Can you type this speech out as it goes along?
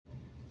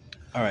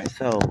All right,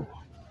 so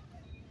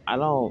I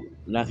don't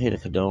not here to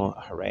condone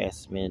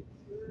harassment,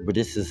 but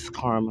this is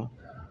karma.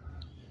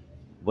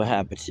 What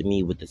happened to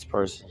me with this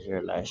person here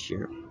last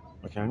year?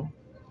 Okay,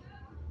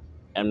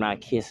 I'm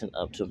not kissing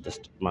up to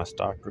my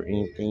stalker or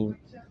anything,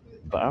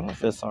 but I don't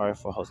feel sorry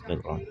for Jose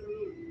Negron.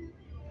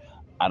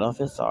 I don't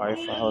feel sorry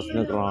for Jose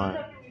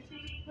Negron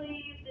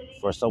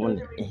for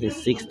someone in his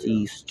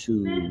 60s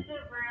to.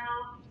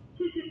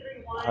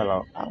 Hold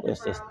on, I wish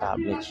they stop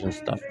mentioning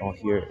stuff on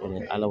here,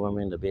 and I know I'm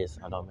in the business.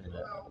 I don't mean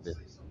the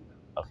business.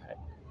 Okay.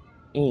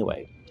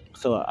 Anyway,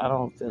 so I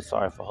don't feel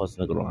sorry for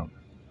Jose Negron.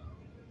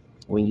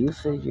 When you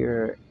sit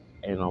here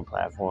and on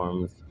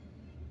platforms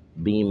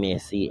being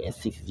messy at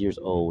 60 years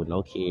old with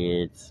no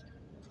kids,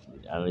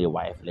 I know your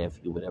wife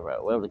left you,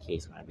 whatever the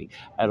case might be,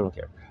 I don't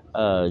care.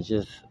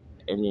 Just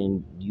and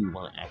then you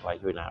want to act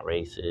like you're not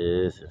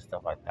racist and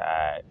stuff like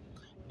that.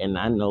 And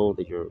I know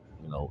that you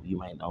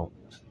might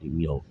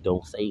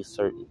don't say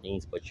certain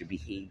things, but you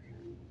behave.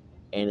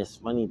 And it's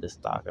funny the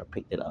stalker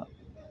picked it up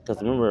because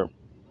remember,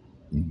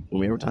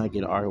 when every time I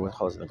get an argument with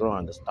Jose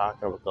Negron, the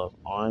stalker would go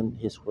on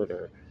his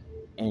Twitter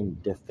and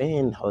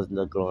defend Jose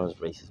Negron's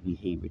racist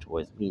behavior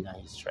towards me. Now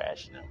he's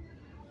trashing him.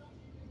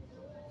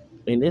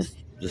 And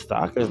the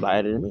stalkers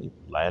lied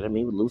to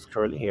me with loose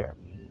curly hair.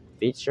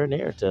 Fits your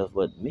narrative,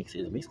 but mix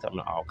come in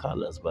all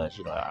colors. But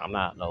I'm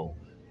not no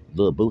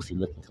little boosy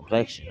looking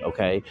complexion,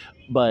 okay?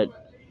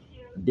 But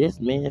this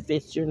man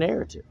fits your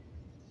narrative.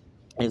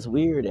 It's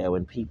weird that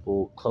when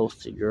people close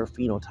to your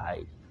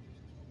phenotype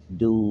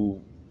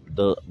do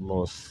the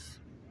most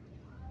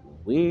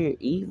weird,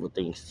 evil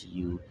things to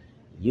you,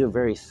 you're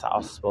very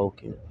soft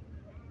spoken.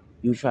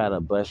 You try to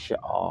brush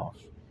it off.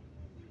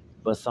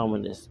 But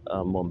someone that's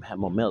have more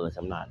melanin,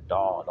 I'm not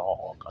dog.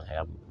 I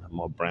have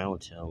more brown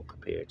tone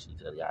compared to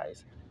the other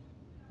guys.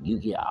 You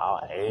get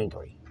all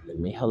angry. Let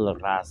me hella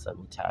rasa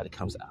mentality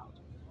comes out.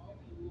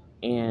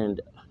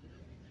 And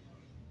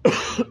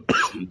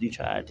you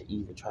try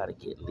to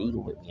get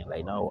legal with me.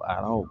 Like, no,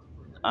 I don't.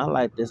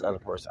 Unlike this other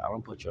person, I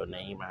don't put your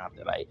name out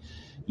there. Like,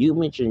 you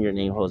mentioned your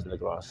name, Jose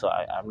Negron, so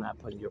I'm not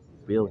putting your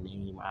real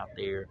name out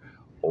there,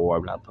 or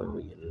I'm not putting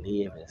where you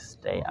live and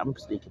stay. I'm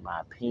speaking my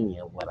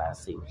opinion, what I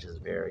see, which is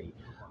very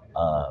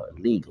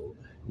legal.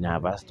 Now,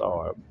 if I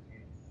start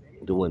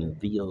doing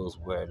videos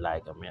where,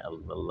 like, I'm in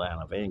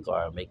Atlanta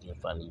Vanguard making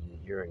fun of you,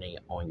 urinate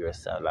on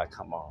yourself, like,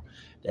 come on,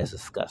 that's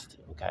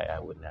disgusting. Okay, I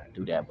would not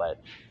do that,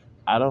 but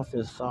I don't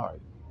feel sorry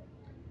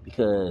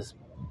because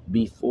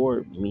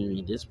before me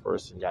and this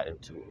person got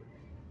into it,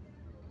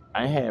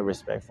 I had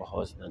respect for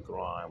Jose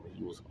Negron when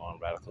he was on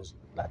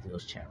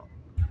Latinos channel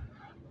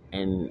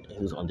and he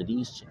was on the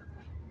D's channel.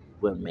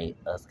 What made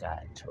us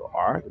got into an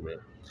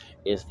argument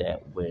is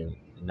that when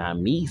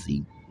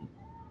Namizi,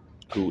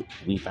 who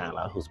we found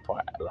out who's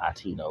part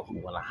Latino, who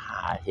want to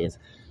hide his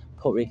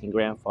Puerto Rican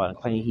grandfather and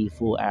claim he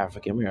full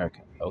African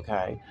American,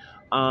 okay?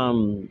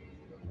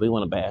 We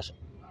want to bash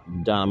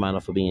Don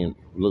Amano for being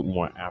a little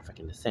more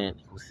African descent,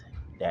 whose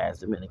dad's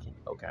Dominican,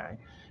 okay?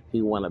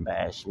 He want to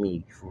bash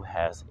me, who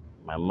has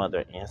my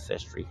mother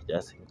ancestry,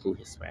 does include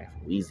Hispanic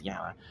from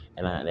Louisiana,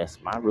 and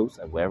that's my roots,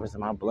 and wherever's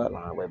in my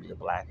bloodline, whether it's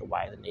black or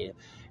white or native,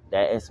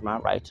 that is my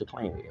right to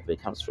claim it. If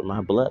it comes from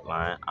my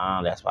bloodline,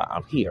 that's why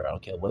I'm here. I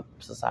don't care what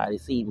society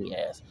sees me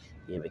as.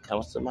 If it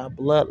comes to my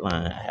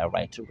bloodline, I have a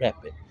right to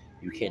rep it.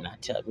 You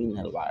cannot tell me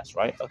otherwise,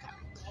 right? Okay.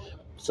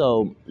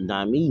 So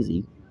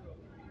Namizi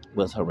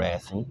was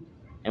harassing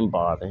and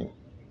bothering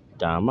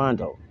Don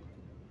Mondo.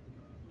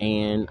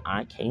 And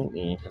I came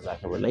in because I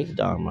can relate to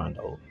Don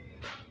Mondo.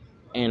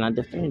 And I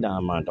defended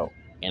Don Mondo.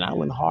 And I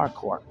went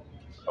hardcore.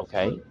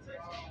 Okay?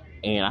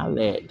 And I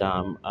let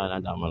not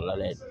Don Mondo, I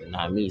let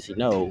Namizi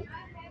know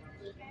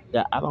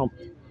that I don't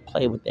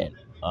play with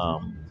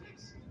um,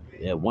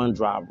 that one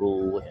drop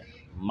rule and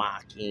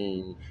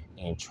mocking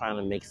and trying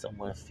to make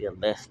someone feel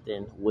less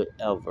than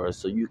whatever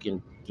so you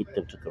can get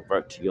them to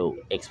convert to your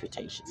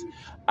expectations.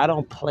 I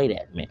don't play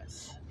that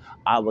mess.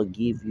 I will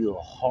give you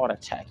a heart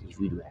attack if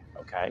you do that,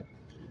 okay?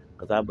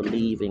 Because I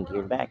believe in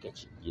getting back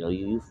at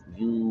you.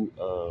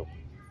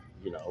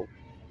 You know,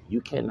 you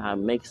cannot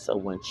make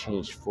someone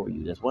change for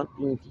you. That's one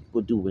thing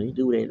people do when they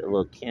do that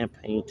little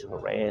campaign to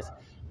harass,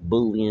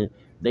 bullying.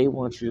 They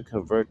want you to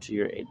confirm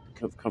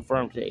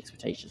to their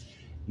expectations.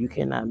 You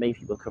cannot make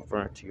people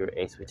conform to your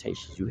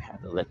expectations. You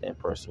have to let that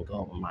person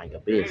go and mind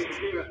your business.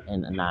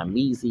 And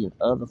Namizi and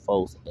other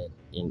folks,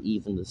 and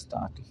even the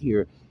stock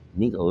here,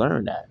 need to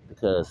learn that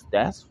because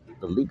that's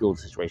the legal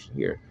situation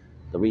here.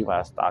 The reason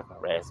why stock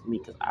harassed me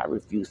because I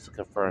refuse to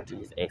conform to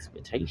his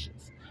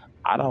expectations.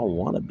 I don't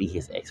want to be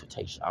his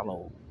expectation. I don't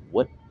know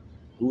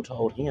who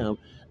told him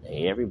that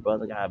every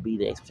brother gotta be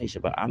the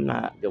expectation, but I'm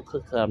not your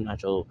cooker. I'm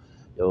not your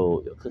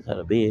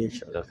cooker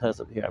bitch or your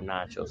cousin here. I'm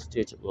not your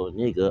stereotypical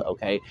nigga.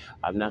 Okay,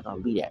 I'm not gonna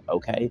be that.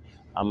 Okay,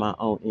 I'm my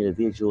own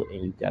individual,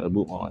 and you gotta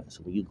move on.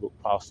 So when you go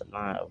cross the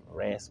line of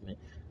harassment,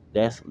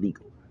 that's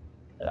legal.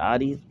 All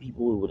these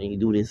people when they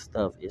do this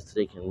stuff is so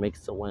they can make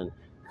someone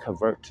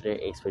convert to their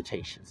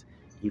expectations.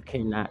 You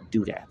cannot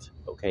do that.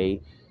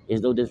 Okay,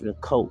 it's no different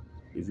than cult.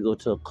 If you go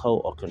to a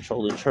cult or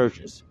controlling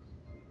churches,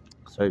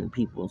 certain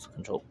people in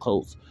control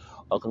cults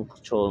or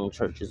controlling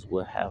churches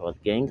will have a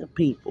gang of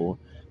people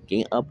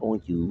gang up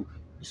on you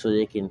so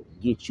they can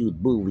get you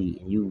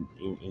bullied and you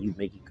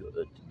make you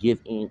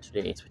give in to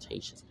their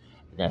expectations.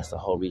 And that's the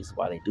whole reason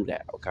why they do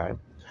that. Okay,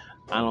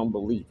 I don't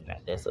believe in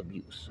that. That's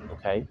abuse.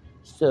 Okay,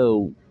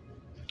 so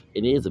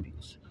it is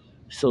abuse.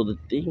 So the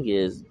thing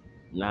is,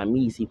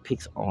 Namisi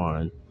picks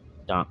on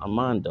Don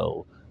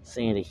Armando,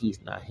 saying that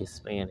he's not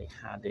Hispanic.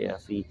 How dare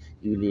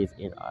you live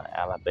in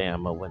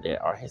Alabama when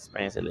there are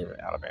Hispanics that live in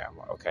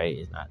Alabama? Okay,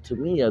 it's not too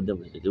many of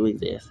them that do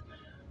exist.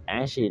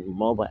 Actually,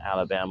 Mobile,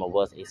 Alabama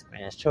was a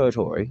Spanish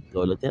territory.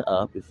 Go look that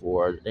up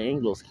before the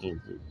Anglos came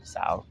to the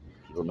South.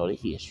 People know the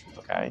history.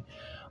 Okay,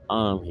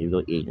 here we go,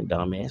 ignorant,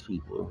 dumbass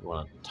people who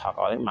want to talk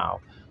all their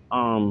mouth.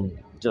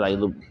 Just like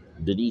the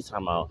these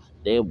talking about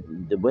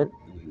what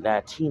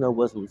Latino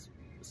wasn't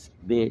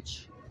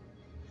bitch.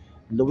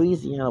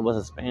 Louisiana was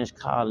a Spanish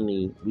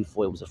colony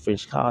before it was a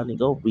French colony.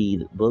 Go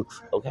read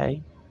books,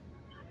 okay?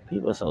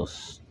 People are so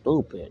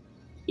stupid,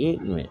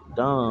 ignorant,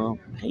 dumb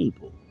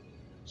people.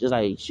 Just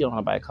like she don't know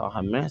nobody call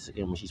her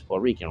Mexican when she's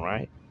Puerto Rican,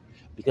 right?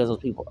 Because those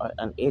people are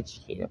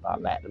uneducated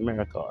about Latin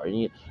America,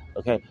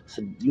 okay?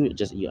 So you're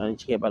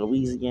uneducated about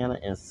Louisiana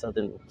and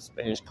Southern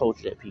Spanish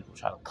culture that people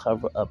try to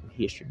cover up in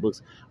history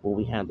books when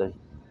we have the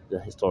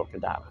historical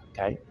data,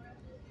 okay?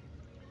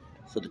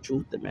 So the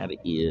truth of the matter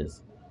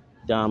is,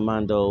 Don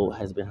Mondo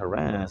has been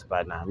harassed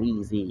by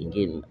Namizi and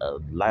getting a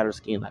lighter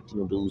skinned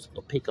Latino dudes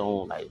to pick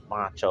on like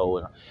Macho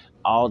and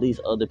all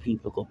these other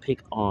people go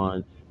pick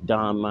on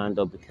Don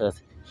Mondo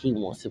because he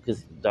wants to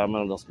because Don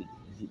Mondo don't speak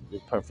the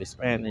perfect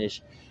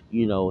Spanish.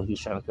 He's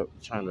trying to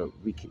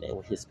reconnect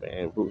with his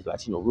Spanish roots,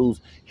 Latino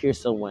roots. Here's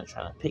someone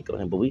trying to pick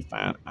on him, but we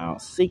find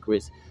out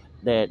secrets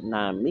that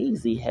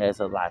Namizi has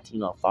a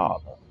Latino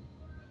father.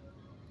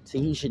 See,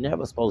 he should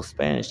never spoke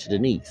Spanish to the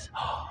niece.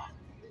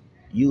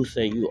 You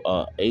say you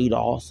are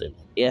ADOS and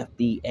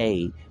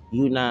FBA.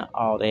 You not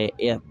all that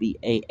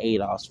FBA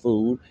ADOS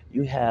food.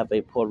 You have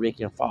a Puerto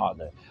Rican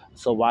father.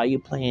 So why you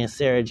playing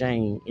Sarah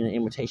Jane in an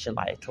imitation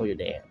life toward your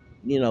dad?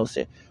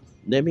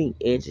 Let me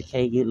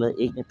educate you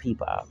little ignorant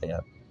people out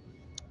there.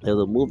 There's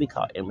a movie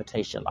called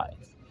Imitation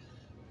Life.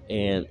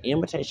 And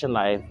Imitation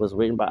Life was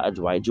written by a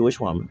white Jewish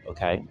woman,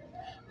 okay?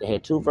 They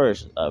had two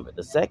versions of it.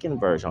 The second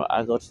version,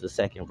 I'll go to the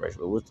second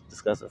version, but we'll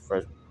discuss the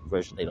first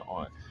version later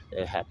on.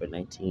 That happened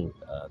in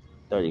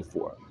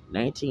 1934.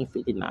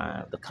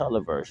 1959, the color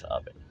version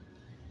of it.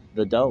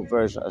 The adult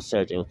version of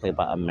Sarah Jane was played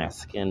by a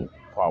Mexican,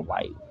 part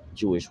white,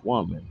 Jewish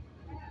woman.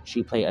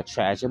 She played a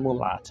tragic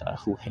mulatta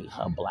who hate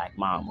her black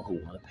mama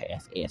who want to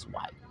pass as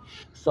white.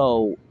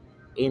 So,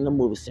 in the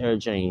movie, Sarah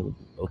Jane,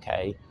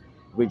 okay,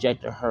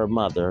 rejected her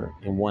mother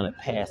and wanted to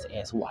pass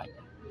as white.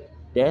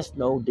 That's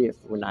no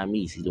different what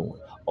Namisi's doing.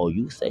 Oh,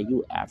 you say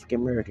you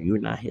African American, you're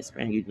not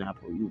Hispanic, you're not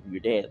your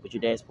dad, but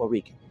your dad's Puerto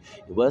Rican.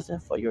 If it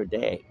wasn't for your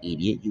dad,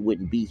 idiot, you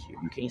wouldn't be here.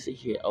 You can't sit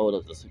here, oh,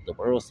 the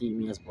world see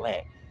me as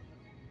black.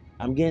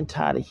 I'm getting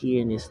tired of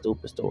hearing this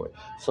stupid story.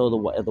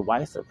 So if the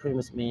white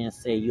supremacist man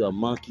say you're a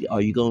monkey, are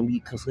you gonna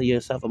consider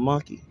yourself a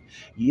monkey?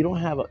 You don't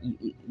have a.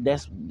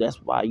 That's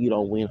why you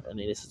don't win. And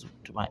this is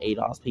to my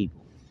ADOS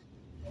people.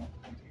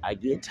 I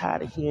get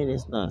tired of hearing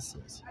this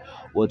nonsense.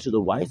 Well, to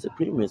the white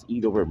supremacists,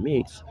 either we're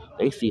mixed,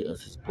 they see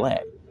us as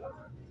black.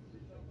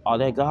 Are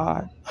they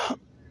God?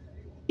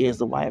 Is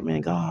the white man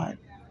God?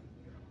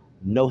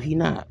 No, he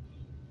not.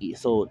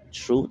 So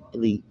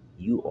truthfully,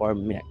 you are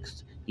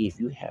mixed. If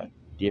you have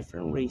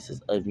different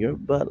races of your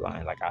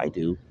bloodline, like I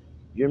do,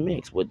 you're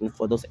mixed. Wouldn't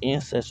for those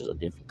ancestors of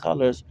different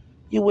colors,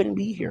 you wouldn't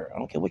be here. I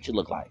don't care what you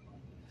look like.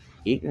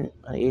 Ignorant,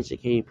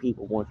 uneducated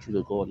people want you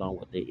to go along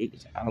with their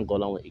ignorance. I don't go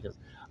along with ignorance.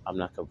 I'm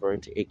not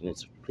converting to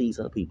ignorance. Please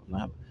other people. I'm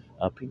not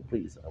a people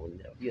pleaser. I would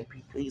never be a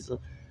people pleaser.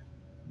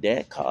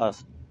 That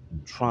causes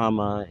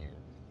trauma and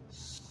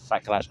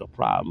psychological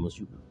problems.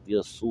 You can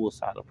feel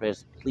suicidal,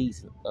 depressed,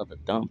 pleasing other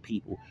dumb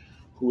people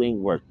who ain't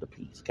worth the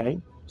peace. Okay,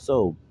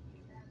 so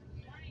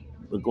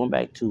but going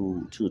back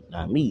to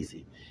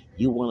Namizi,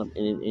 you want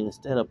to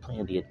instead of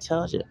playing the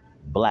intelligent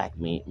black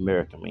man,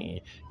 American man,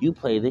 you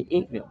play the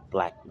ignorant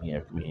black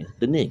American man,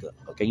 the nigga.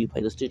 Okay, you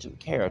play the stitch of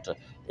character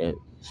that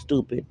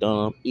stupid,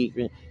 dumb,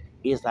 ignorant.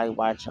 It's like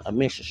watching a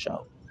mission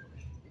show.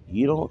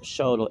 You don't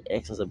show the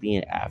essence of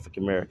being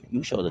African American.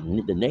 You show the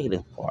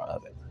negative part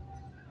of it,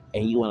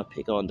 and you want to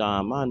pick on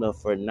Don Mondo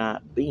for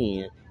not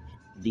being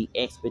the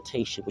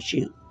expectation with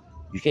you.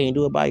 You can't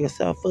do it by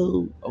yourself,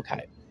 fool.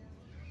 Okay,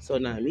 so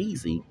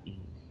Namizi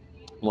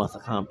wants to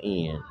come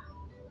in,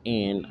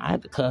 and I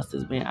had to cuss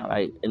this man out.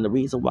 Like, and the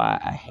reason why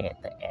I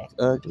had to act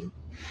ugly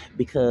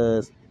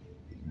because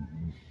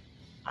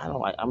I don't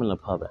like. I'm in the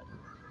public.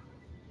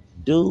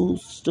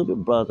 Dudes,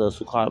 stupid brothers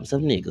who call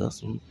themselves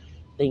niggas,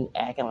 they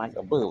acting like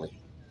a bully.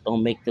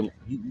 Don't make them.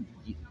 You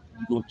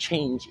gonna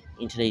change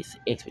in today's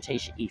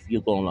expectation if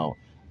you're going on.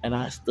 And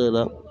I stood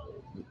up,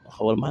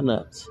 holding my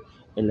nuts,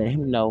 and let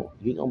him know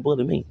you gonna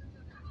bully me.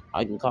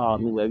 I can call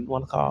me whatever you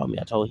want to call me.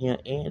 I told him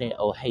and that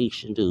old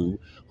Haitian dude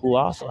who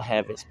also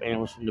have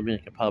experience from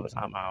Dominican Republic.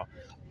 I'm out.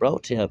 Bro,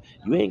 tell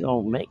you ain't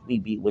gonna make me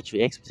be what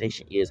your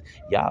expectation is.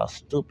 Y'all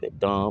stupid,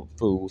 dumb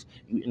fools.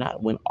 You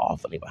not went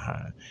awfully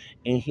behind.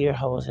 And here,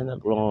 Jose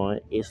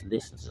Negron is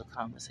listening to the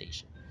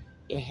conversation.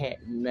 It had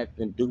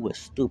nothing to do with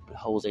stupid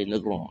Jose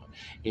Negron.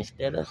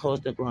 Instead of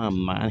Jose Negron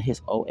mind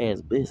his old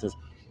ass business,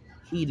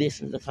 he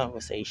listened to the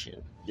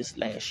conversation this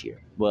last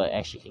year. Well,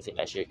 actually, he can't say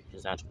last year.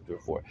 It's not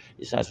 2024.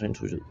 It's not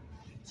 2022.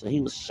 So he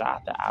was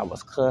shocked that I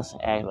was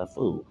cussing, acting a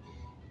fool.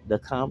 The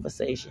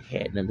conversation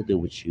had nothing to do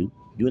with you.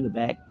 You in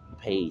the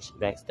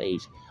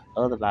backstage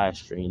of the live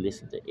stream,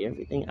 listen to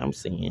everything I'm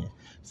saying.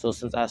 So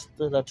since I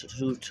stood up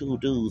to two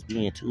dudes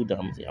being two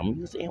dumb, I'm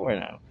using the N word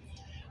now.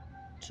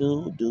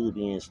 Two dudes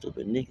being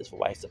stupid niggas for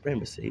white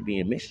supremacy,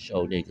 being mission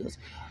show niggas.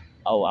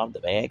 Oh, I'm the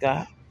bad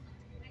guy.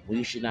 Well,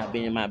 you should not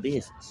be in my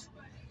business.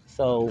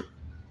 So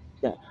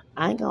yeah,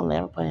 I ain't gonna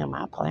let him play on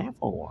my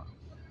platform.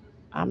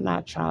 I'm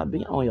not trying to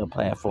be on your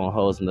platform,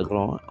 hoes in the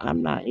ground.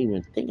 I'm not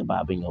even thinking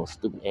about being your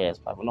stupid ass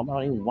platform.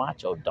 Nobody don't even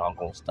watch your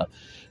doggone stuff.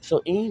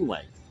 So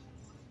anyway,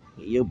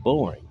 you're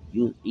boring.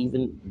 You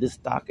even this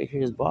stalker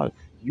here is boring.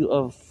 You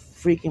are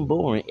freaking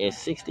boring. At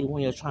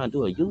 61, you're trying to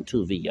do a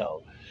YouTube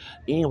video.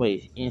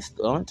 Anyway,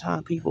 on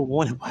time people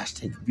want to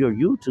watch your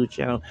YouTube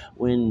channel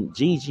when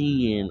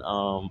Gigi and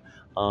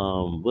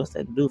what's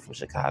that dude from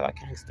Chicago? I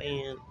can't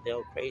stand that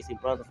old crazy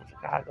brother from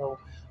Chicago.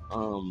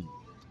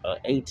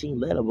 18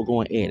 letter were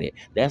going at it.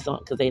 That's on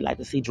because they like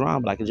to see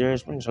drama like a Jerry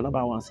Springer. So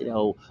nobody want to see that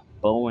old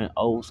boring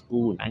old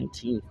school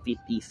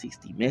 1950,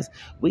 60 mess.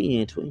 We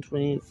in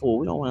 2024.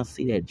 We don't want to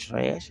see that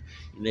trash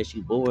unless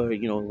you bored.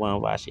 You don't want to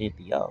watch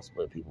anything else.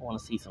 But people want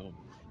to see some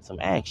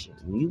action.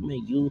 When you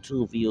make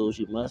YouTube videos,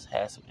 you must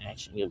have some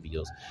action in your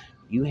videos.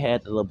 You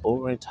had the little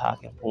boring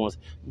talking points.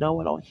 No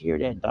one don't hear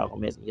that dog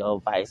mess in your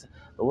advice.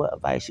 But what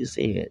advice you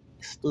said?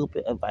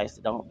 Stupid advice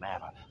that don't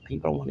matter.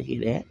 People don't want to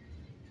hear that.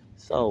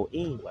 So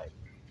anyway,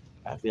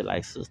 I feel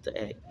like Sister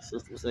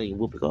was saying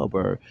Whoopi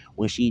Goldberg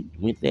when she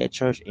went to that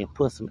church and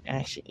put some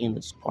action in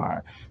the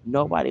choir.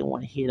 Nobody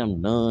want to hear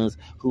them nuns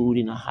who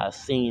didn't know how to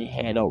sing and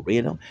had no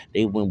rhythm.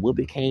 They when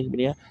Whoopi came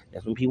there,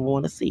 that's when people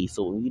want to see.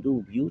 So when you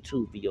do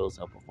YouTube videos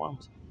of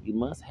performance, you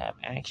must have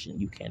action.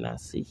 You cannot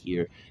sit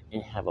here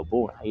and have a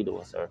boring. How you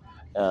doing, sir?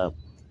 I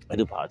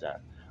do apologize.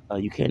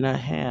 You cannot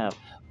have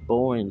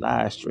boring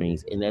live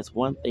streams, and that's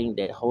one thing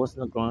that hosts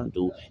in the ground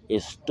do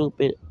is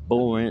stupid,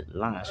 boring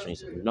live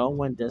streams. No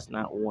one does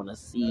not want to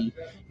see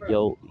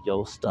your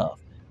stuff.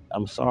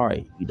 I'm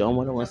sorry, you don't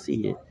want to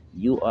see it.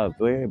 You are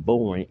very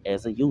boring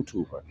as a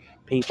YouTuber.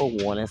 People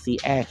want to see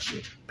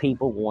action.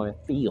 People want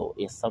to feel.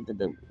 It's something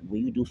that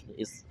when you do,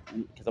 it's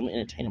because I'm an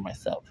entertainer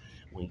myself.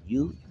 When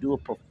you do a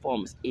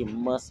performance, it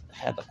must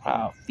have the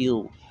crowd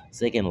feel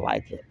so they can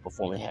like it,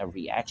 perform and have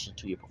reaction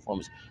to your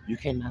performance. You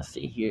cannot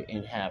sit here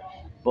and have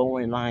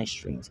boring live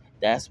streams.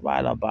 That's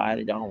why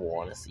nobody don't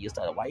want to see your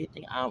stuff. Why you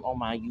think I'm on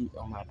my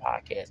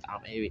podcast?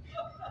 I'm a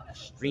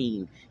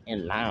stream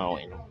and loud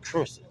and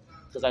cursing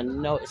because I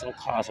know it's gonna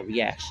cause a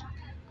reaction.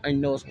 I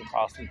know it's gonna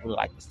cause people to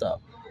like the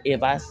stuff.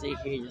 If I sit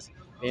here just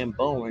being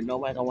boring,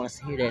 nobody don't want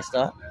to hear that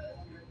stuff.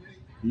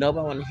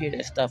 Nobody want to hear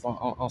that stuff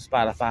on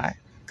Spotify.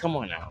 Come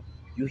on now,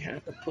 you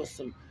have to put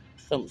some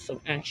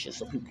action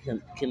so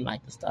people can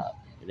like the stuff.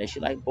 Unless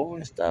you like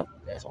boring stuff,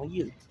 that's on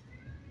you.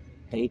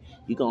 Hey,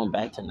 you going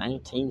back to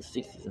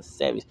 1960s and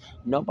 70s.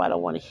 Nobody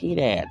want to hear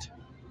that.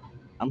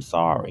 I'm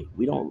sorry.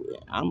 We don't.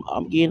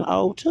 I'm getting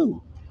old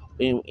too.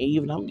 And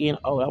even I'm getting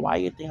old. Why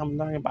you think I'm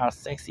learning about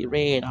sexy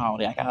red and all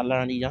that? I gotta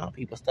learn these young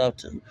people stuff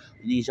too.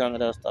 These young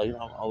adult stuff. You know,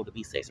 I'm old to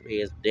be sexy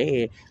red's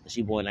dead.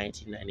 She born in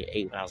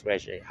 1998 when I was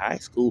graduating high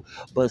school.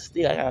 But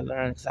still, I gotta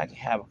learn because I can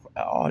have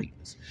an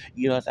audience.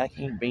 You know, so I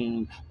can't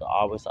bring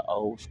always the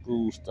old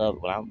school stuff.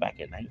 When I'm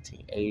back in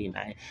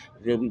 1989,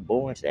 they'll be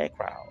born to that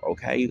crowd.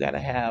 Okay, you gotta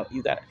have.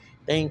 You got.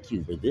 Thank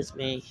you, but this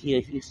man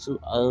here, he's too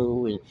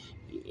old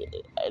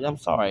and I'm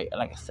sorry,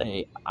 like I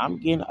say, I'm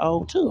getting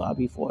old too. I'll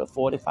be 40,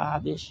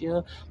 45 this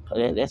year.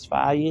 That's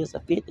 5 years to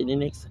 50 the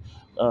next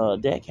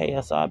decade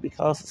or so. I'll be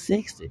close to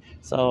 60.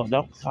 So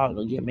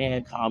don't get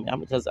mad, call me.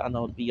 I'm because I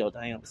know to be your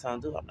damn son,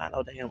 dude. I'm not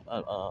no damn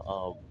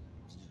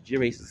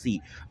Generation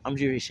Z. I'm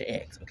Generation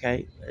X,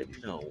 okay? Let me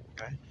know,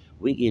 okay?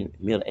 We get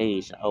middle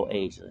age and old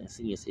age and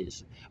senior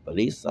citizen. But at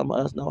least some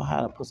of us know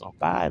how to put some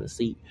fire in the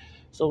seat.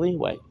 So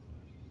anyway,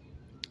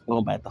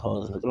 going back to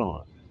hoes in the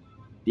ground.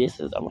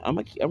 This is I'm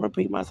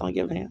repeat myself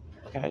again, man.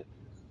 Okay,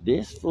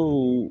 this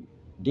fool.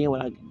 Then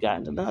when I got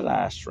into the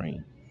live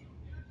stream,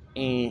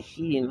 and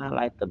he did not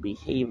like the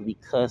behavior be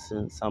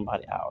cussing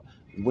somebody out.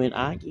 When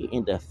I get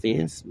in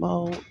defense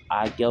mode,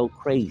 I go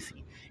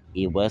crazy.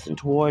 It wasn't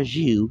towards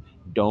you.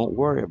 Don't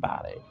worry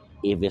about it.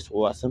 If it's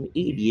towards some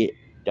idiot,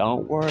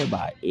 don't worry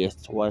about it.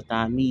 It's towards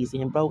Dimes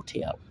and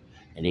Brotel.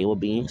 And they were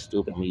being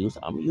stupid. I'm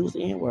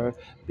using the N word,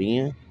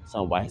 being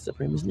some white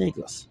supremacist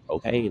niggas.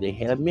 Okay, they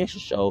had a mission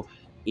show.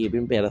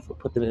 Even better for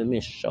put them in a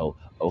mission show,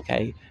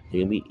 okay?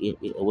 Then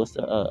what's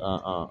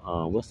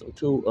the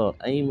two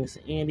Amos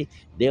and Andy?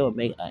 They would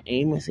make an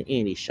Amos and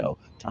Andy show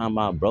talking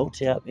about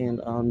Brotep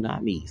and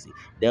not easy.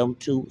 Them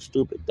two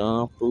stupid,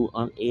 dumb, fool,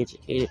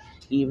 uneducated.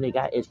 Even they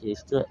got educated,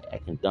 still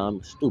acting dumb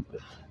and stupid,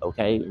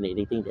 okay? And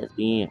they think that's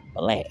being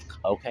black,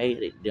 okay?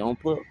 They don't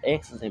put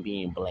X's in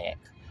being black.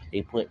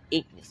 They put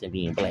ignorance in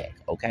being black,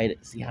 okay?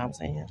 See how I'm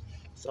saying?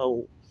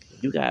 So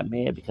you got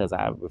mad because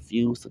I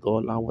refused to go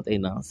along with their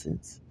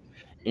nonsense.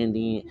 And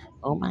then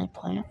on my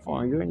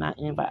platform, you're not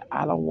invited.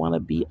 I don't want to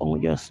be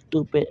on your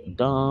stupid,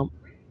 dumb,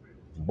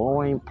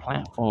 boring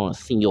platform,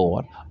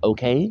 senor.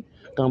 Okay?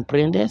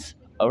 Comprendes?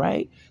 All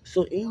right?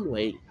 So,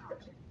 anyway,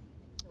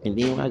 and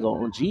then when I go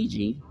on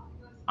Gigi,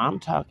 I'm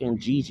talking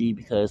Gigi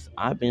because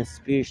I've been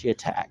spiritually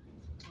attacked.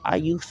 I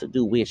used to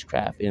do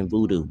witchcraft and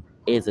voodoo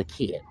as a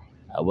kid.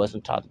 I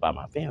wasn't taught about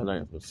my family,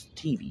 learning from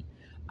TV.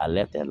 I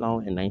left that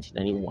alone in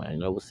 1991. I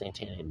know it was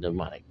satanic and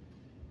demonic.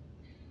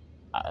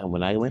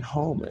 When I went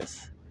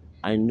homeless,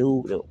 I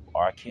knew the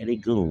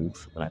arcade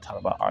goons, when I talk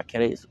about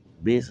arcade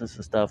business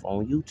and stuff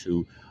on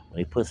YouTube, when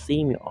they put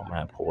see me on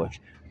my porch,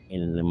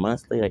 and then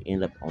months later I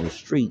end up on the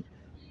street,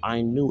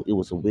 I knew it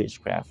was a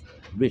witchcraft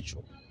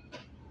ritual.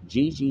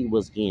 Gigi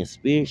was getting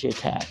spiritually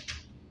attacked.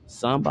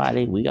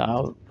 Somebody, we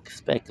all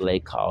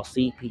speculate, called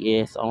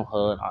CPS on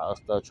her and all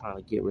that stuff trying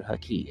to get rid of her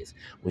kids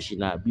when she's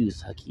not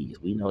abusing her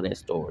kids. We know that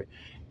story.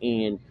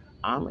 And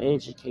I'm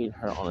educating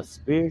her on a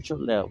spiritual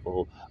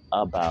level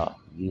about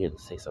you have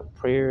to say some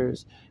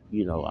prayers.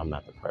 You know, I'm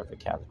not the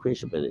perfect Catholic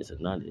Christian, but it's a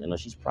non, you know,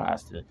 she's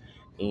Protestant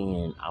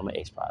and I'm an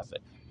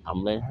ex-Protestant.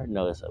 I'm letting her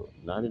know it's a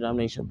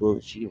non-denominational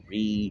book she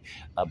read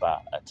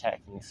about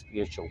attacking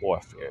spiritual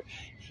warfare.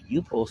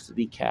 You supposed to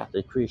be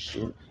Catholic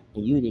Christian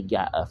and you did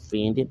got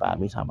offended by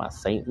me talking about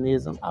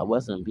Satanism. I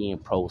wasn't being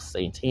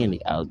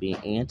pro-satanic. I was being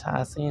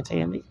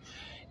anti-satanic.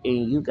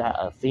 And you got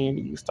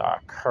offended. You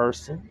start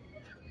cursing.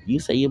 You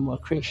say you're more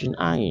Christian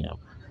than I am.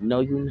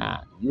 No, you're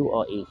not. You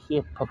are a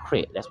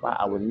hypocrite. That's why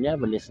I would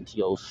never listen to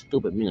your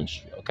stupid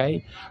ministry.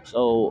 Okay,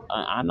 so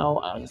I know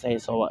I say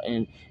so,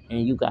 and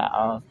you got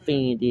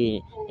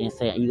offended and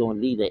say you're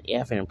gonna leave the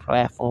effing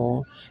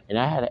platform. And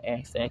I had to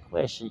ask that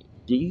question.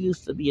 Do you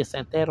used to be a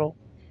Santero?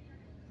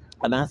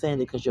 I'm not saying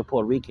that because you're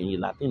Puerto Rican,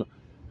 you're Latino,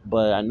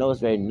 but I know it's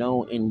very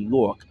known in New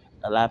York.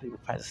 A lot of people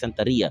practice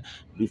Santeria.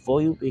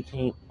 Before you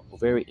became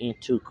very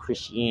into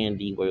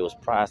Christianity, where it was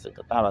Protestant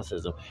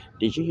Catholicism,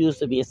 did you used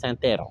to be a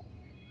Santero?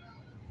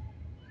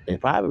 And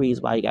probably the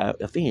reason why you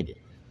got offended.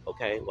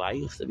 Okay, well, I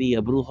used to be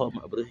a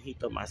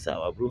brujito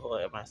myself, a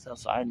brujo myself,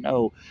 so I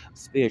know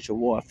spiritual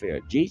warfare.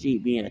 Gigi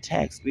being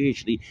attacked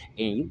spiritually,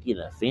 and you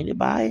getting offended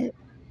by it.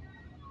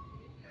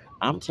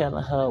 I'm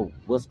telling her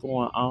what's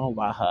going on,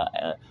 why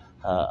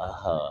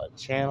her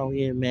channel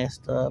getting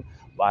messed up,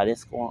 why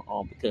this going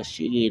on, because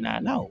she did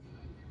not know.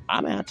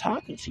 I'm not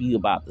talking to you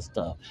about the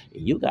stuff,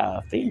 and you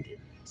got offended.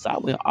 So I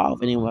went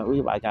off, and then when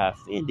everybody got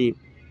offended,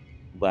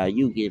 by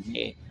you get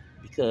mad,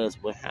 because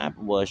what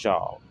happened was,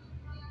 y'all,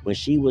 when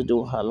she was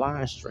doing her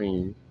live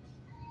stream,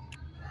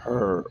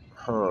 her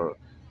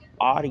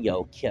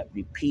audio kept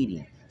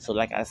repeating. So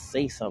like I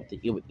say something,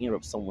 it would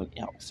interrupt someone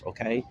else,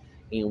 okay?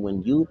 And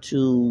when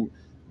YouTube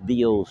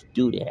videos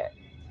do that,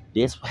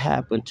 this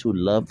happened to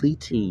Lovely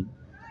T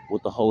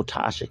with the whole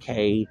Tasha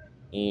K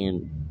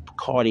and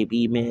Cardi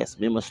B mess.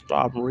 Remember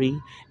Strawberry?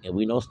 And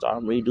we know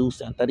Strawberry do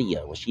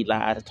Santeria. When she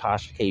lied to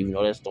Tasha K, you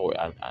know that story.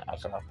 I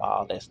kind of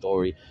followed that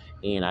story.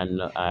 And I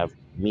know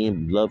me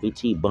and Lovely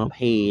T bump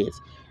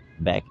heads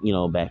back,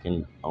 back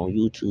in on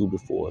YouTube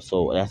before.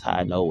 So that's how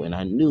I know. And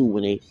I knew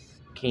when they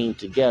came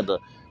together,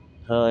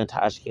 her and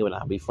Tasha K would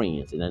not be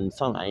friends. And then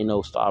something I didn't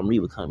know Star Marie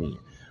would come in.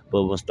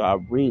 But when Star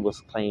Marie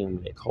was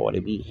claiming that Cardi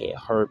B had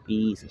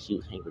herpes and she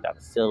was hanging with Dr.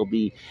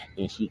 Selby,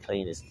 and she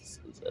claimed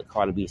that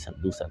Cardi B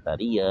sent do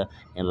Santeria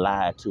and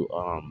lied to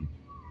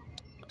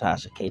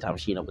Tasha K.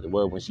 Thomas, she know what it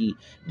was when she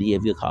did a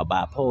video called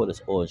Bipolar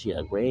Disorder. She had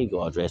a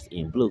graveyard dressed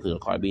in blue because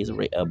Cardi B is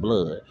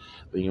blood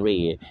being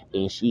red,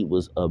 and she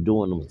was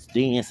doing them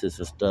dances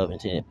and stuff. And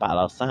then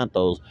Palo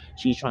Santos,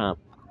 she's trying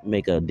to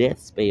make a death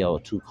spell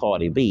to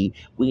Cardi B.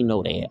 We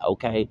know that,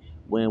 okay?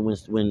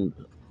 When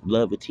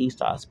Love T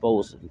started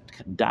exposing,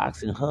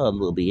 doxing her a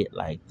little bit,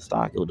 like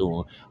Stark was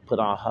doing, put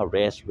on her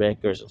rest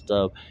records and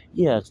stuff.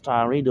 Yeah,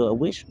 Starry did a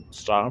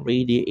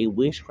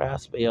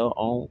witchcraft spell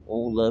on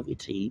Love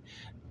T.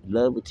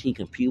 Love T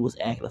computer was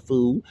acting a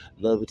fool.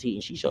 Love T,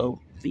 and she showed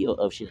video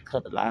of she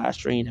cut the live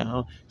stream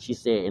down. She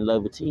said in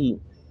Love T,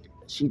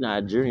 she's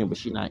Nigerian, but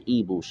she's not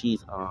Igbo.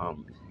 She's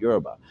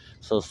Yoruba.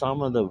 So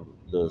some of the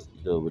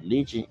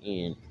religion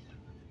in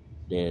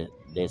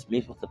that's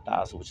mixed with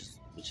Catholicism,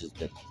 which is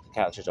the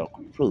Catholic Church don't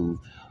approve,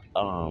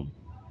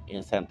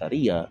 in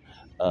Santeria,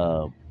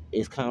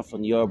 is coming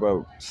from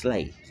Yoruba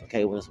slaves.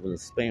 Okay, when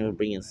Spain was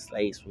bringing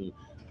slaves from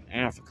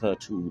Africa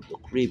to the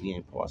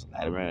Caribbean parts of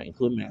Latin America,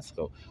 including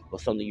Mexico, but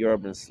some of the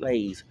Yoruban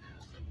slaves,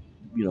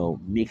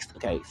 mixed.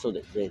 Okay, so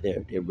they're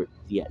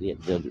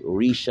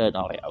Orisha and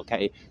all that.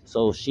 Okay,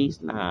 so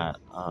she's not,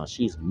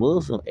 she's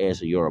Muslim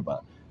as a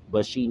Yoruba,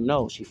 But she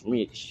knows she's from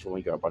here because she's from a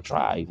Yoruba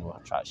tribe, you know,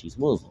 tribe, she's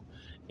Muslim.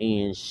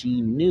 And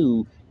she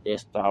knew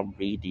that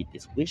Starberry did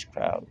this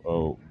witchcraft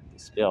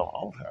spell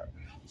on her.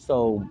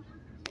 So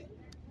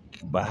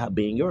by her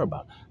being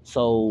Yoruba.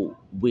 So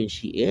when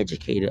she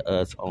educated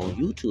us on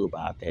YouTube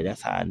about that,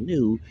 that's how I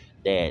knew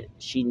that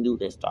she knew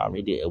that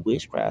Starry did a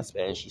witchcraft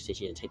spell. And she said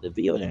she didn't take the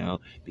video down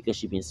because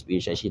she been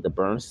spiritual. She had to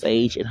burn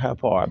sage in her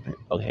apartment,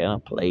 okay, her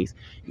place.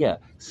 Yeah.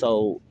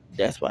 So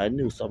that's what I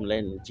knew. So I'm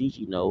letting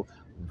Gigi know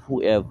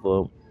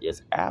whoever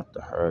is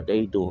after her,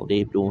 they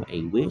doing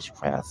a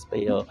witchcraft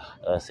spell,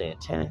 a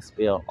satanic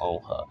spell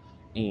on her.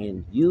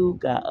 And you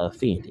got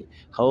offended.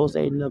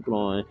 Jose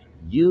Negron,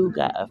 you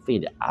got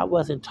offended. I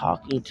wasn't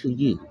talking to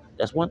you.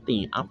 That's one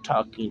thing. I'm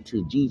talking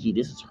to Gigi.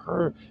 This is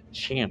her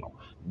channel,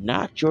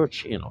 not your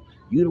channel.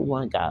 You the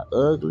one got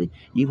ugly.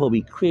 You supposed to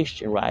be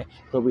Christian, right?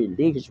 Supposed to be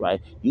religious, right?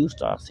 You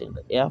start saying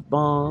the F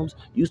bombs.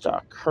 You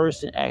start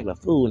cursing, acting a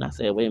fool. And I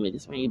said, wait a minute,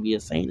 this may be a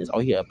Satanist. Oh,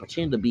 yeah,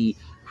 pretend to be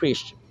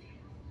Christian.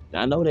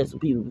 Now, I know there's some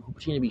people who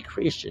pretend to be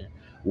Christian,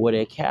 whether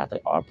they're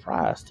Catholic or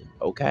Protestant,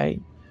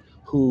 okay?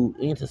 Who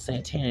into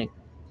satanic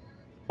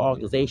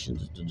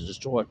organizations to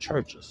destroy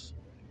churches.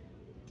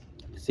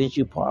 Since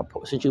you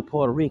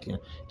Puerto Rican,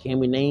 can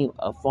we name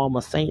a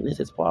former Satanist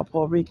that's part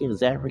Puerto Rican?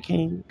 Zachary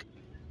King.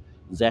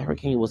 Zachary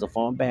King was a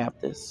former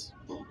Baptist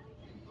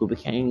who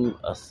became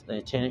a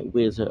satanic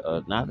wizard,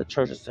 not the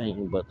Church of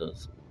Satan, but the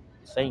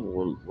Satan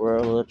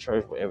World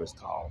Church, whatever it's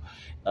called.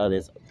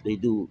 They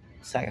do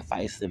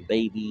sacrifices and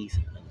babies,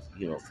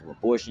 you know, from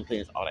abortion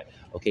clinics, all that.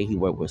 Okay, he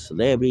worked with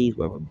celebrities,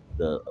 worked with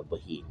the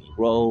Bohemian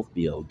Grove,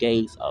 Bill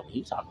Gates.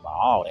 He talked about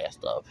all that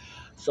stuff.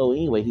 So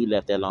anyway, he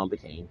left that alone,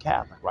 became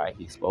Catholic, right?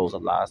 He exposed a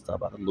lot of stuff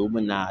about the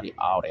Illuminati,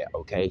 all that.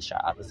 Okay,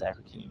 shout out to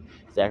Zachary King.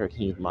 Zachary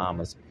King's mom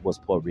was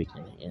Puerto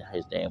Rican, and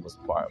his dad was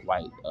part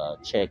white,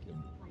 Czech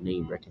and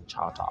named Rick and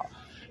Chata.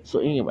 So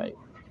anyway,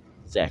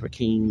 Zachary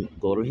King,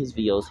 go to his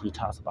videos. He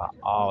talks about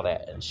all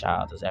that, and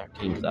shout out to Zachary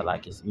King because I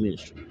like his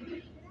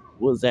ministry.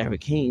 Will Zachary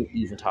King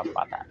even talk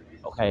about that?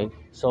 Okay,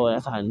 so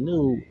that's how I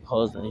knew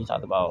husband. He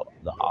talked about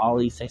all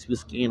these sexual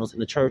scandals in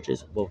the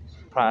churches, both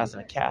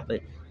Protestant and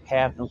Catholic,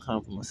 have them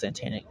come from a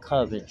satanic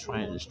coven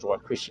trying to destroy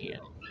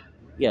Christianity.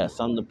 Yeah,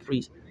 some of the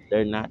priests,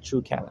 they're not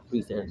true Catholic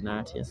priests. They're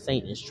 9-10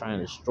 Satanists trying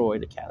to destroy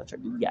the Catholic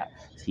Church. Yeah,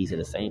 he said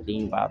the same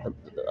thing about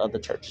the other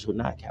churches who are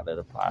not Catholic,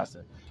 the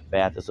Protestant,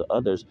 Baptists, or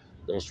others.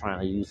 They're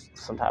trying to use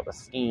some type of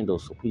scandal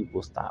so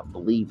people stop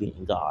believing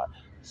in God.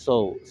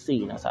 So,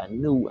 see, as I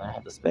knew, I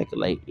had to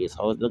speculate, is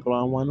Jose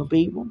Negron one of the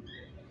people?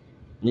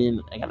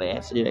 Then I got to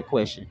answer that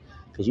question.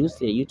 Because you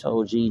said you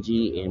told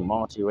GG in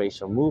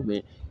multiracial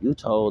movement, you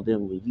told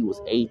them when you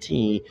was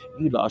 18,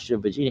 you lost your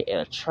virginity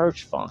at a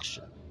church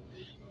function.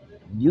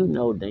 You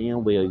know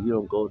damn well you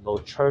don't go to no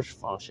church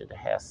function to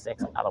have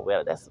sex out of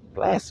wedlock. That's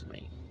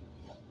blasphemy.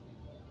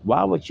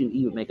 Why would you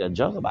even make a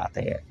joke about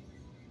that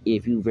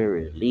if you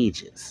very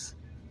religious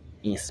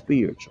and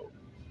spiritual?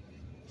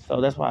 So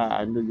that's why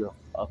I knew you're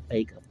a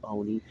fake, a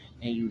phony,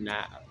 and you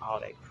not all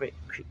that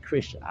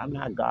Christian. I'm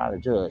not God or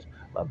judge,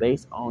 but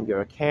based on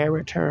your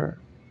character,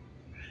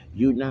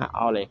 you're not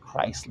all that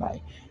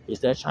Christ-like.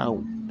 Instead of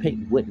trying to pick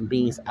wooden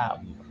beans out,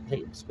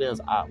 take spells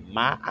out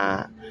my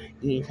eye,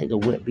 you ain't take the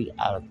wooden bean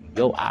out of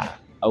your eye.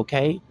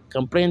 Okay?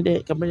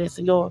 Comprende,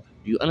 señor?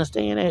 Do you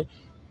understand that?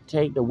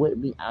 Take the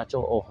wooden bean out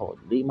your ojos.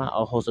 Leave my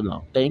ojos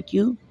alone. Thank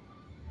you.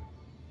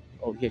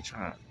 Over here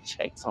trying to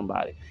check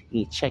somebody. You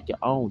need to check your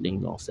own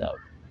dang on self.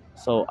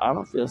 So I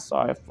don't feel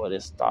sorry for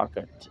this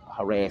stalker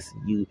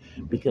harassing you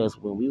because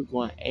when we were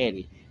going at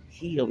it,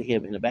 he over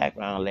here in the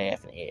background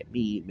laughing at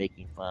me,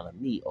 making fun of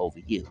me over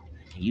you.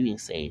 And you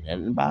didn't say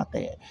nothing about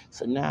that.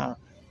 So now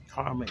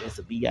karma is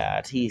a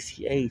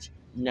bitch.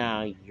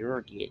 Now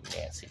you're getting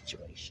that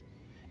situation.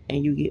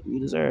 And you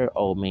deserve,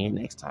 oh man,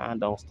 next time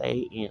don't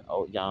stay in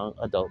young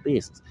adult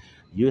business.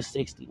 You're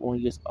 61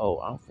 years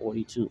old. I'm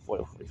 42,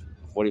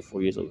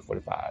 44 years old,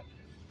 45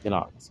 in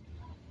August.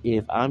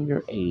 If I'm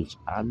your age,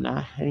 I'm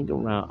not hanging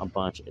around a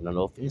bunch, and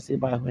no offense to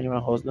anybody who hang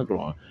around Jose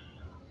Negron,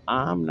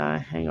 I'm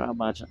not hanging around a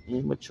bunch of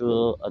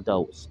immature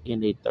adults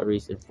in their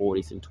 30s and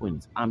 40s and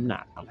 20s. I'm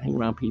not. I'm hanging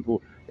around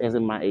people that's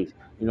in my age.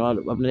 You know,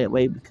 I'm that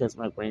way because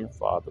my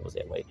grandfather was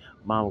that way.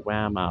 My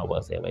grandma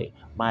was that way.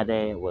 My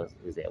dad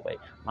is that way.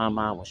 My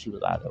mom, when she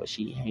was out there,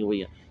 she hang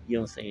with you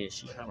know what I'm saying?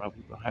 She hung around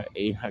people her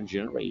age, her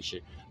generation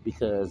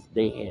because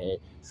they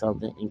had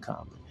something in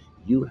common.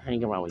 You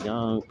hang around with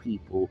young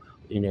people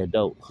in their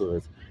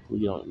adulthood who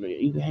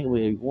you can hang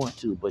with if you want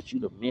to, but you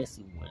the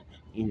messy one.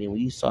 And then when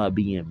you start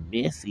being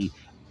messy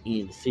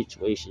in the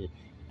situation,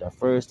 the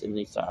first thing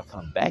they start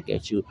coming back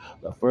at you,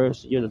 the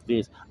first you're the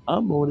fist,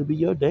 I'm going to be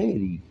your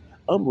daddy.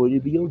 I'm going to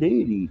be your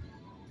daddy.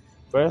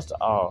 First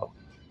of all,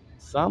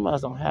 some of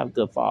us don't have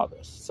good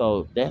fathers.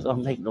 So that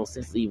don't make no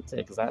sense to even tell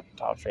because I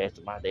talk trash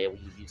to my dad when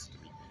he used to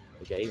be.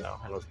 Okay, I don't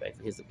have no respect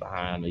for his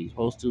behind. I know you're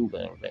supposed to,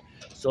 but okay.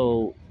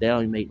 So that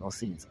don't make no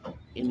sense.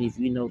 And if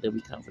you know that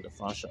we come from the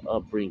functional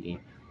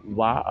upbringing,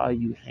 why are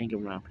you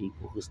hanging around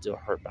people who still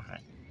hurt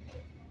behind you?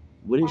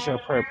 What is your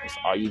purpose?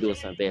 Are you doing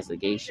some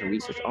investigation,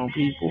 research on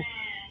people?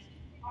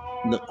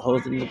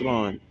 Jose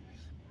Negron,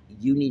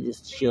 You need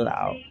to chill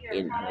out.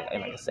 And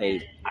like I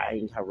say, I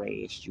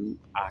encouraged you.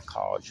 I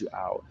called you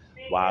out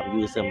while I'm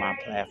using my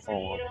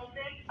platform.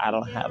 I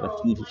don't have a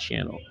YouTube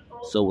channel.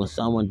 So when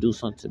someone do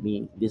something to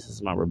me, this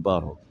is my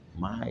rebuttal.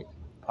 My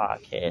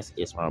podcast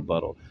is my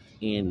rebuttal.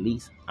 And at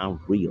least I'm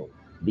real.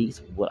 At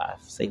least what I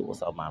say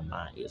what's on my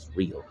mind is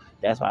real.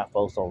 That's why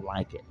folks don't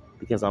like it.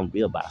 Because I'm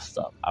real about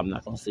stuff. I'm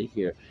not gonna sit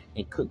here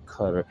and cook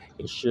cutter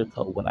and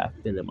sugarcoat what I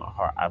feel in my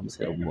heart. I'm gonna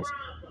say the most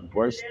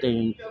worst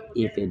thing.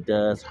 If it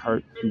does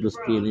hurt people's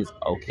feelings,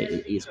 okay,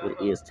 it is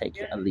what it is. Take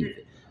it or leave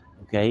it.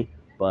 Okay?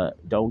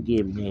 But don't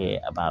get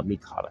mad about me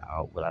calling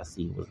out what I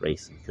see was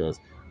racist, because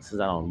since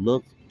I don't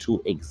look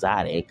too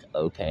exotic,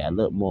 okay, I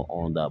look more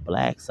on the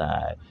black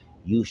side.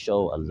 You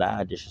show a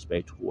lot of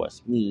disrespect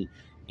towards me.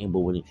 And but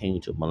when it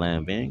came to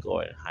Milan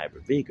Vanguard and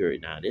Hybrid Vigor,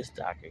 now this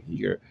doctor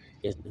here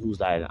is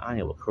who's like I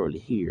am with curly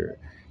hair,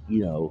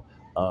 you know,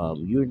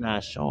 you're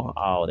not showing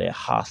all that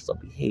hostile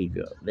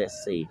behavior.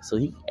 Let's say so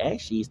he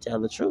actually is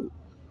telling the truth.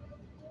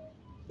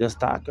 The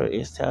stalker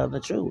is telling the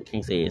truth.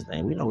 Can't say his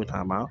name. We know what we're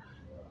talking about,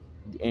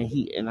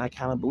 and I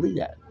kind of believe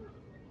that.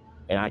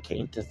 And I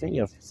can't defend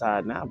your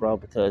side now, bro,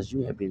 because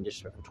you have been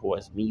disrespectful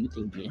towards me. You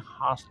think being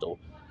hostile.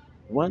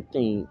 One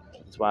thing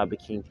is why I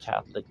became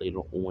Catholic later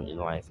on in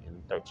life,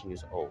 in 13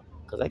 years old,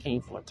 because I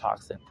came from a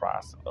toxic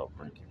process of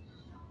drinking.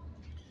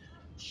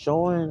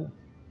 Showing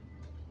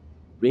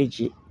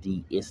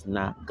rigidity is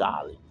not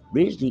godly.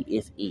 Rigidity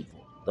is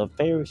evil. The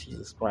Pharisees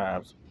and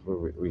scribes were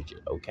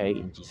rigid, okay,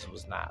 and Jesus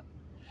was not.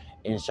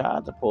 And shout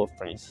out to Pope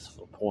Francis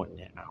for pointing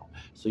that out.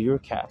 So you're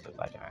Catholic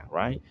like I am,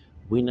 right?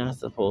 We're not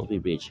supposed to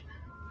be rigid.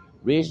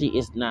 Rigid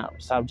is not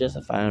stop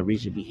justifying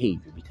rigid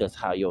behavior because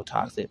how your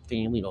toxic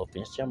family, no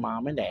offense to your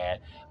mom and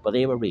dad, but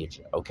they were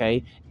rigid,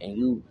 okay? And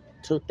you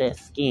took that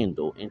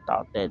scandal and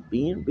thought that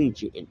being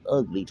rigid and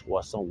ugly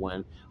towards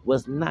someone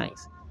was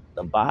nice.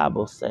 The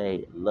Bible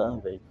say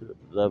love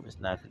is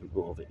not going to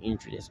go over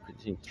injury. That's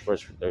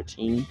verse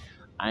 13.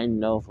 I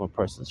know from a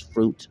person's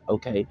fruit,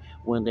 okay?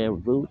 When they're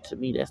rude to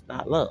me, that's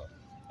not love.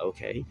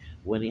 Okay?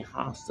 When they're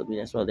hostile to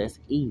me, that's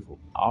evil.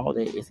 All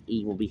that is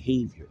evil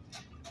behavior.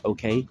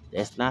 Okay,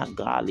 that's not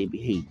godly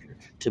behavior.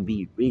 To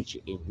be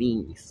rigid and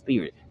mean in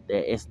spirit,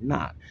 that is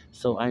not.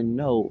 So I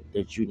know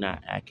that you're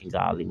not acting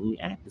godly when you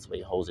act this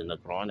way, Jose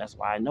Negron. That's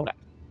why I know that.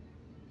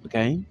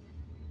 Okay,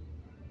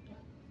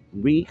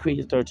 read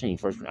Corinthians 13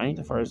 first. I ain't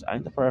the first. I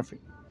ain't the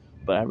perfect,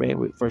 but I read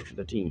First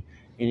Corinthians 13,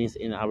 and it's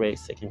in I read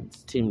Second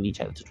Timothy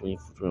chapter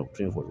 24,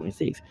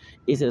 26.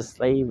 It says,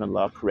 "Slave in the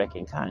law, correct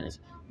in kindness."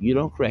 You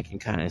don't correct in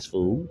kindness,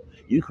 fool.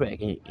 You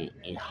correct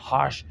in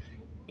harsh.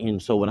 And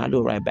so when I do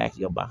it right back to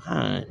your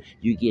behind,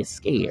 you get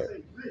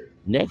scared.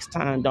 Next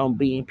time, don't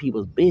be in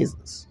people's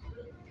business.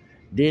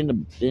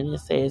 Then it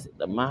says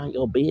to mind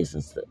your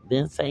business.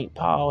 Then St.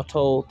 Paul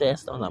told that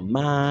son to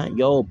mind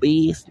your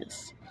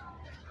business.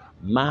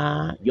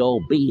 Mind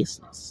your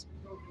business.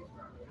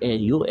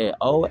 And you at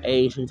old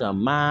age need to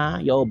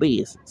mind your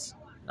business.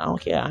 I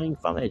don't care. I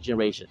ain't from that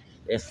generation.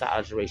 That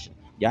side generation.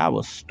 Y'all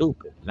was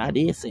stupid. And I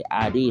did say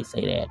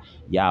that.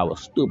 Y'all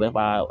was stupid. That's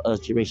why us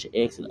Generation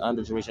X and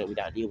other generation we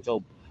got to deal with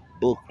your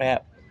bull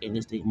crap in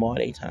this thing more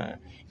day time.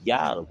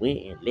 Y'all went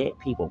and let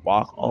people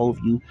walk over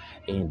you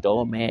and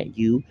doormat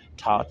you,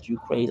 talk you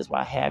crazy. That's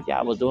why half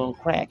y'all was doing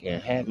crack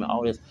and having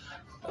all this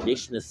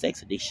addiction to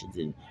sex addictions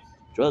and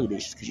drug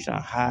addictions because you're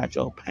trying to hide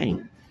your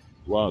pain.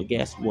 Well,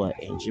 guess what?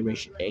 In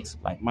Generation X,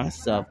 like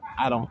myself,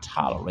 I don't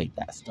tolerate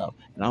that stuff.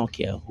 And I don't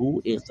care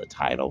who is the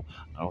title.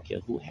 I don't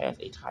care who has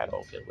a title.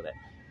 Okay, with that.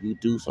 You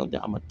do something,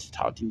 I'm going to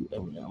talk to you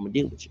and I'm going to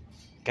deal with you.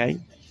 Okay?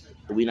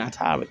 We not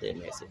tolerate that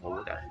mess.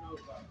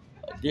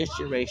 This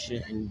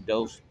generation and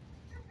those,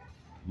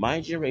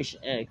 my Generation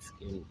X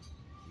and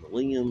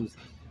Williams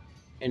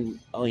and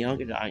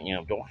younger than I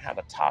am don't have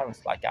a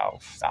tolerance like our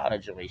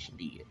solid generation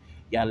did.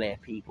 Y'all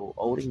let people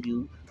older than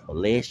you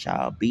molest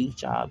y'all,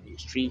 beat y'all,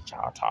 mistreat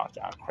y'all, talk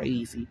y'all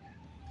crazy.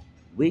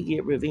 We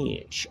get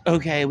revenge.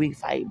 Okay, we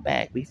fight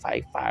back. We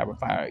fight fire with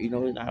fire. You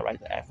know, it's not right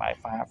to fight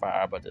fire,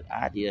 fire, but the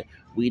idea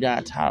we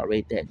not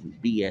tolerate that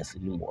BS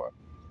anymore.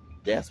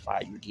 That's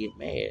why you get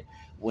mad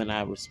when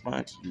I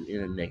respond to you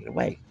in a negative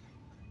way.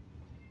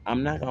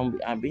 I'm not gonna.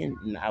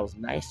 I was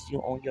nice to you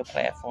on your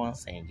platform,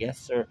 saying yes,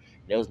 sir.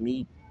 That was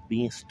me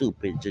being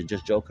stupid,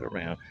 just joking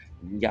around.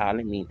 Y'all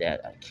didn't mean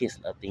that.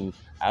 Kissing a thing.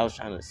 I was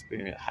trying to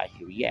experience how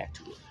he react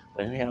to it.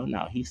 But hell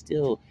no, he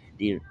still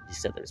did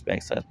accept the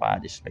respect. So that's why I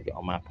disrespect it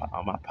on my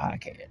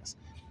podcast.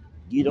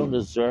 You don't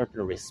deserve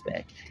the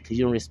respect because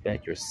you don't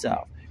respect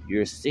yourself.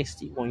 You're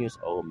 61 years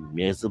old,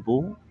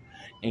 miserable,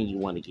 and you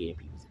want to get in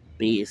people's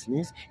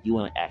business. You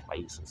want to act like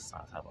you're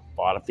some type of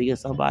father figure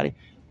to somebody.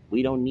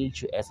 We don't need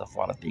you as a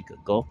father figure.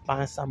 Go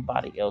find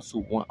somebody else who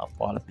want a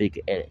father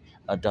figure at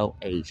adult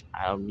age.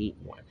 I don't need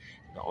one.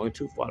 The only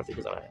two father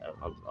figures I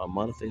have, a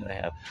mother figure I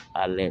have,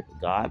 I let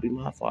God be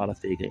my father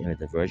figure and let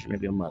the Virgin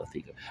be a mother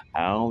figure.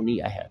 I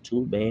have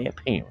two bad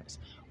parents.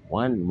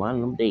 One of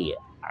them dead.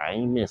 I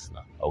ain't missing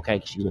her, okay?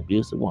 'Cause she's an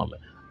abusive woman.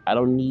 I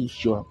don't need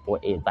your for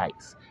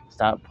advice.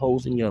 Stop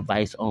posing your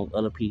advice on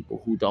other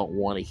people who don't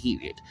want to hear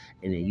it.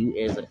 And then you,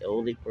 as an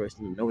elderly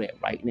person, know that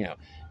right now.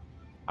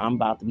 I'm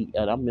about to be,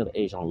 I'm middle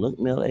aged. I don't look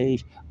middle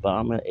aged, but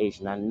I'm middle aged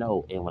and I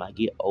know. And when I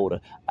get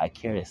older, I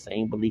carry the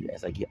same belief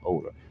as I get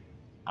older.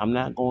 I'm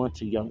not going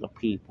to younger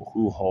people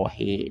who hard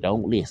head,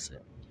 don't listen.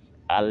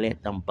 I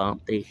let them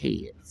bump their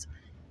heads.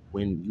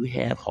 When you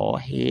have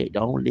hard head,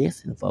 don't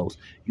listen, folks.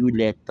 You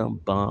let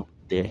them bump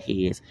their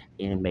heads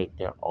and make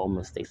their own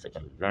mistakes. They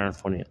can learn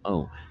from their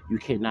own. You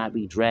cannot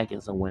be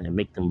dragging someone and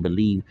make them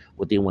believe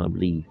what they want to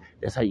believe.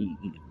 That's how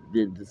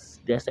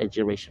that's that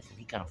generation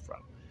we come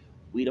from.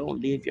 We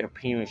don't live your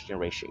parents'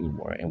 generation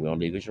anymore, and we don't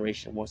live your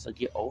generation anymore, so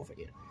get over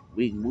it.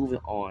 We're moving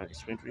on.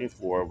 It's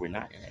 2024. We're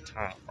not in a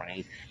time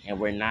frame, and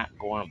we're not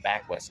going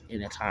backwards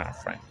in a time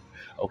frame.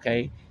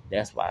 Okay?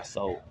 That's why.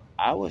 So,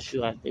 I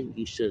think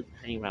you should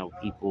hang around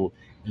with people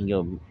in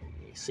your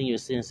senior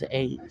citizen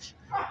age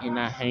and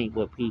not hang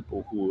with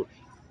people who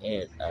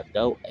at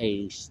adult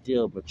age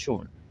still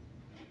maturing.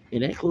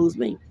 And that includes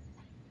me.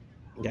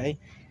 Okay,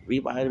 we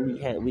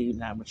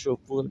not mature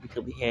fully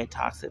because we had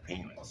toxic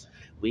parents.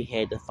 We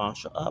had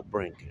dysfunctional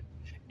upbringing,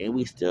 and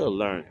we still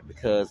learning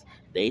because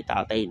they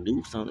thought they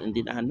knew something and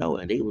did not know,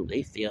 and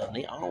they failed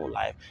in their own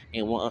life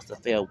and want us to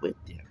fail with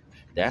them.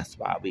 That's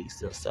why we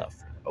still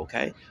suffer.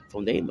 Okay,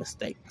 from their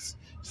mistakes.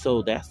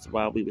 So that's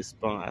why we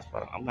respond.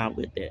 I'm not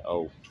with that.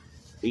 Oh,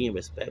 being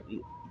respect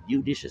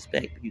you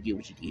disrespect, you get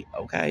what you get.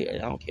 Okay, and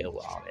I don't care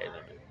what all that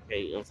is.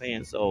 Okay, you know what I'm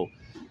saying? So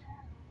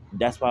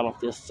that's why I don't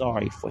feel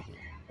sorry for him,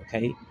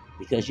 okay?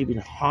 Because you've been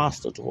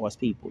hostile towards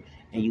people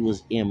and you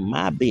was in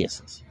my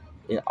business.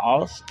 It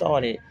all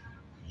started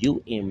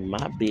you in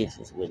my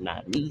business with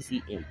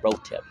Namizi and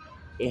Brotep.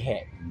 It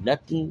had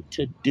nothing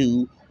to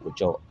do with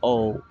your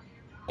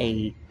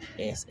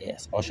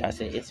ASS, or should I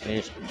say it's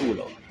Spanish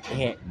culo. It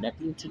had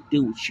nothing to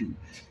do with you.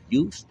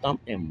 You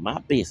stumped in my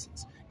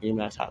business. And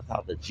when I talk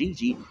to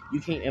Gigi, you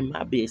came in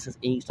my business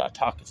and you start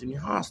talking to me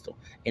hostile.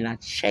 And I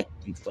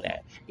checked you for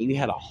that. And you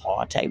had a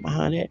heart attack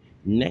behind that.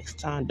 Next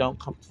time, don't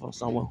come from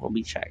someone who will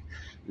be checked.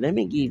 Let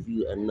me give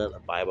you another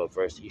Bible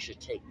verse that you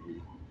should take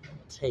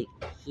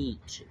heed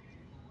to.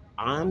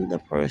 I'm the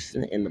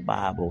person in the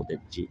Bible that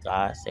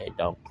God said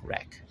don't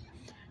correct.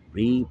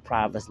 Read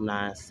Proverbs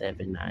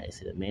 9:7-9. It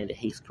said, "A man that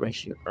hates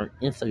correction or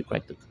instantly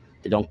correct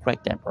they don't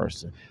correct that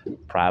person."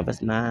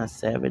 Proverbs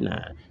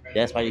 9:7-9.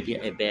 That's why you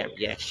get a bad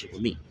reaction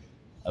with me.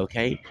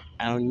 Okay?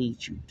 I don't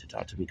need you to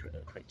talk to me,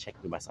 check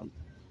me about something.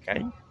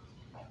 Okay?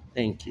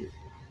 Thank you.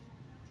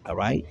 All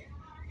right?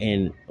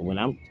 And when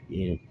I'm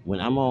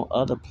on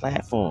other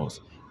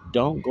platforms,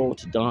 don't go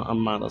to Don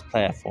Armando's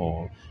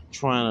platform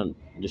trying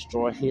to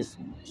destroy his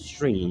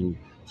stream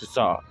to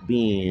start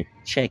being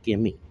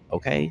checking me.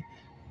 Okay.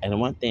 And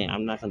one thing,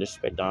 I'm not gonna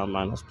disrespect Don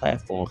Armando's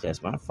platform because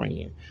that's my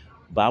friend,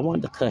 but I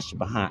wanted to cuss you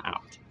behind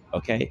out.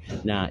 Okay.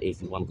 Now,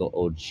 if you want to go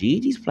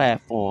OG's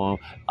platform,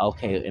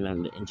 okay,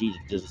 and Gigi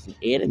just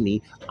added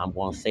me, I'm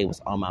gonna say what's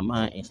on my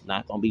mind. It's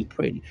not gonna be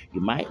pretty.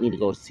 You might need to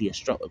go see a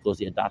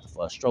doctor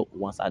for a stroke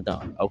once I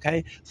done.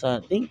 Okay. So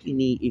I think you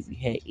need, if you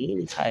had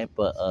any type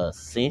of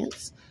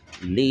sense,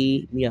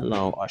 leave me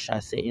alone, or should I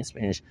say in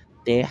Spanish,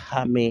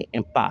 déjame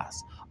en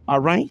paz.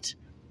 All right.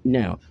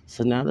 Now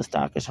the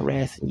stalker's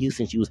harassing you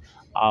since you was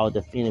all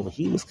defending what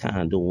he was kind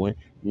of doing.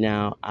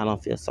 Now I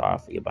don't feel sorry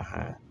for you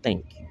behind.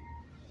 Thank you.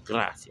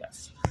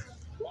 Gracias.